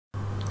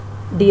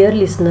Dear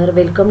listener,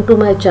 welcome to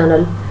my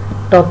channel.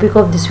 Topic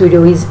of this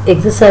video is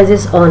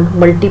exercises on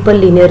multiple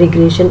linear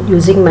regression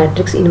using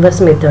matrix inverse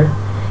method.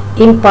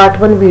 In part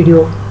 1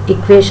 video,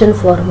 equation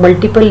for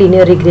multiple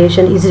linear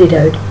regression is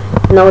derived.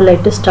 Now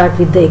let us start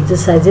with the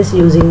exercises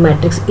using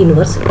matrix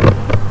inverse.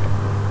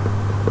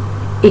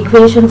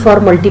 Equation for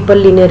multiple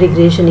linear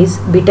regression is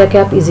beta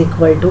cap is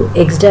equal to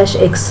x dash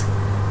x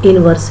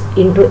inverse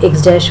into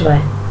x dash y.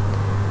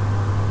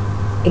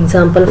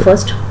 Example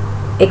first.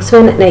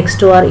 x1 and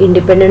x2 are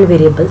independent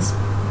variables,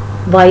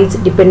 y is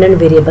dependent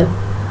variable.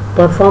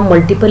 Perform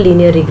multiple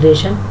linear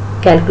regression,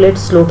 calculate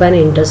slope and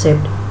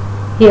intercept.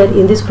 Here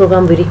in this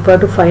program we require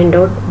to find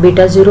out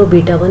beta 0,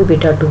 beta 1,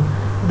 beta 2,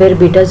 where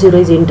beta 0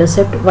 is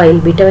intercept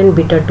while beta 1 and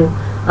beta 2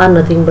 are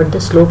nothing but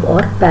the slope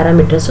or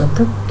parameters of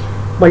the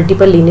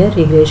multiple linear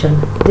regression.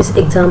 This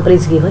example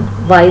is given,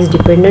 y is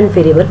dependent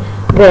variable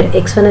where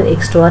x1 and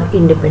x2 are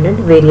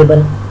independent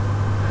variable.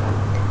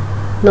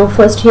 Now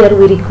first here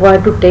we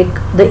require to take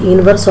the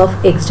inverse of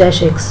x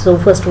dash x. So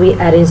first we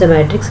arrange the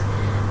matrix.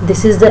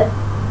 This is the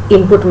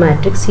input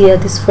matrix. Here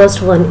this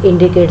first one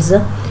indicates the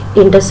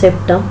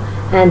intercept term,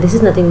 and this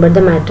is nothing but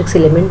the matrix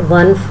element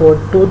 1, 4,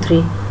 2,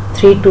 3,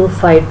 3, 2,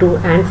 5, 2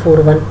 and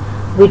 4,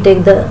 1. We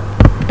take the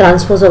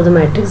transpose of the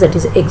matrix, that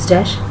is x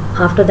dash.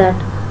 After that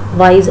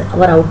y is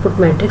our output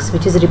matrix,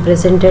 which is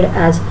represented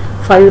as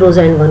 5 rows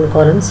and 1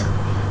 columns.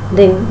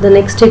 Then the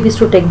next step is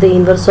to take the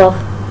inverse of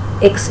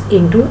x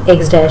into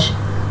x dash.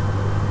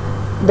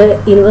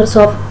 The inverse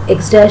of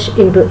x dash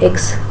into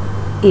x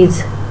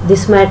is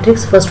this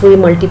matrix. First we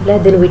multiply,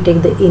 then we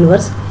take the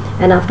inverse,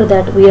 and after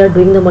that we are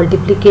doing the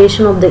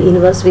multiplication of the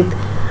inverse with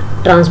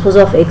transpose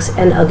of x,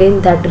 and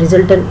again that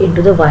resulted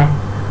into the y.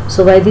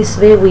 So by this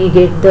way we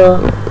get the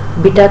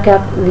beta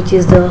cap, which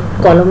is the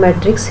column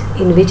matrix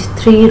in which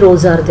 3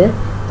 rows are there.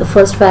 The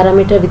first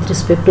parameter with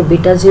respect to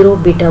beta 0,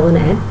 beta 1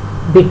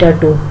 and beta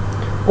 2.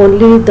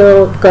 Only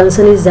the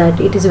concern is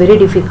that it is very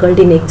difficult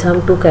in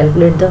exam to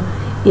calculate the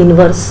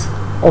inverse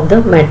of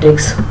the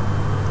matrix.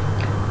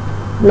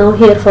 Now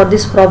here for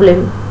this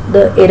problem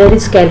the error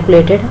is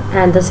calculated,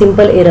 and the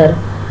simple error,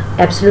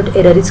 absolute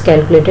error is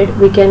calculated.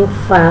 We can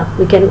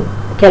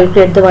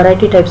calculate the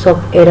variety types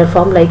of error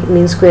form like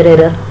mean square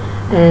error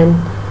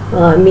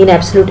and mean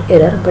absolute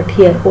error, but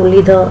here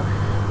only the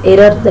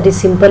error, that is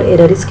simple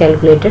error, is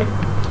calculated.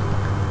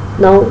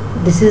 Now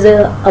this is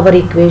our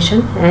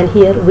equation, and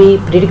here we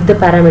predict the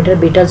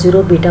parameter beta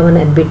 0, beta 1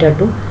 and beta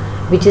 2,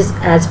 which is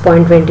as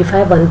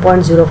 0.25,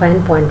 1.05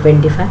 and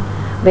 0.25.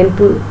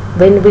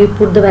 When we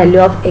put the value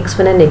of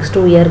x1 and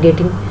x2, we are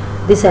getting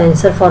this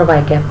answer for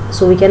y cap.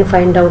 So we can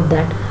find out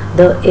that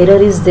the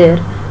error is there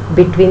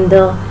between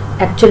the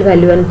actual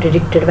value and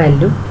predicted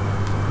value.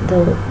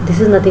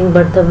 This is nothing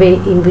but the way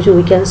in which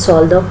we can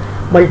solve the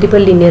multiple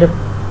linear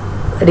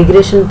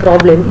regression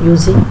problem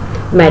using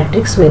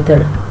matrix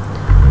method.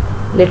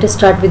 Let us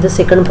start with the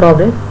second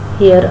problem.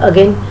 Here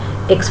again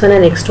x1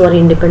 and x2 are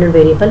independent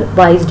variable,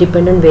 y is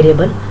dependent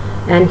variable,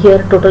 and here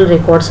total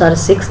records are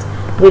 6.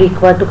 We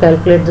require to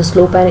calculate the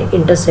slope and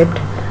intercept,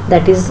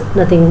 that is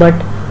nothing but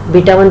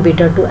beta 1,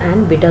 beta 2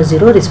 and beta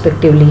 0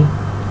 respectively.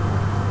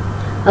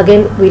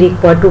 Again we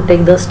require to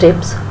take the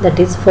steps, that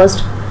is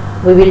first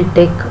we will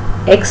take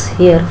x.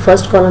 Here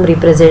first column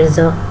represents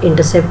the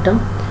intercept term,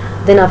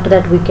 then after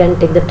that we can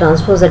take the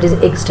transpose, that is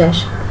x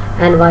dash,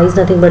 and y is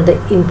nothing but the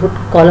input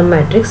column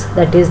matrix,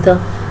 that is the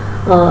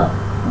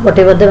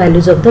whatever the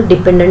values of the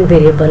dependent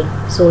variable.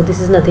 So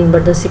this is nothing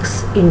but the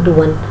 6 into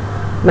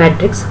 1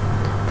 matrix.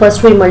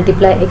 First we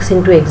multiply x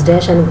into x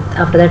dash, and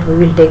after that we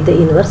will take the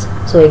inverse,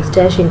 so x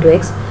dash into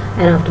x,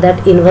 and after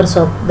that inverse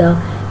of the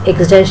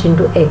x dash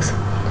into x,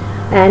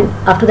 and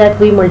after that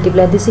we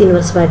multiply this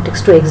inverse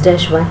matrix to x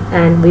dash y,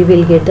 and we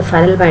will get the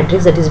final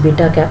matrix, that is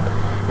beta cap.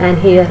 And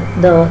here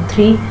the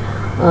 3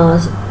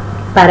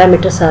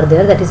 parameters are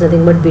there, that is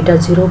nothing but beta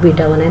 0,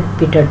 beta 1 and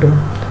beta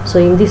 2. So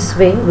in this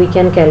way we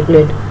can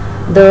calculate.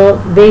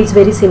 The way is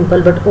very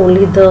simple, but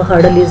only the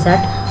hurdle is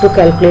that to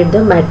calculate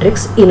the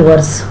matrix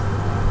inverse.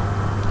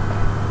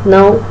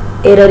 Now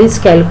error is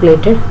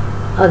calculated.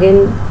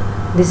 Again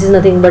this is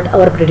nothing but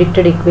our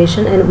predicted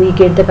equation, and we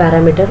get the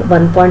parameter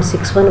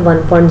 1.61,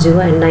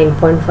 1.0 and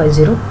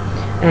 9.50,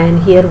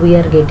 and here we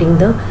are getting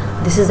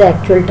this is the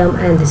actual term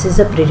and this is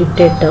the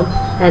predicted term,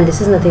 and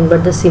this is nothing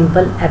but the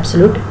simple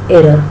absolute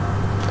error.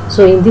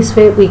 So in this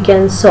way we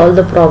can solve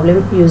the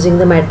problem using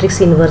the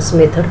matrix inverse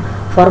method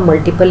for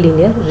multiple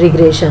linear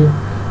regression.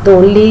 The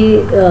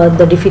only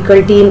the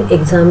difficulty in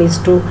exam is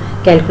to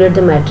calculate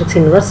the matrix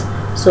inverse.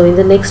 So in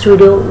the next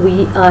video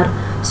we are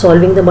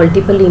solving the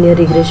multiple linear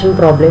regression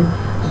problem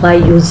by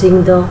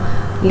using the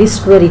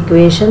least square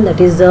equation, that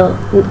is the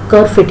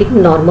curve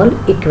fitting normal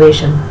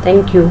equation.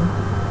 Thank you.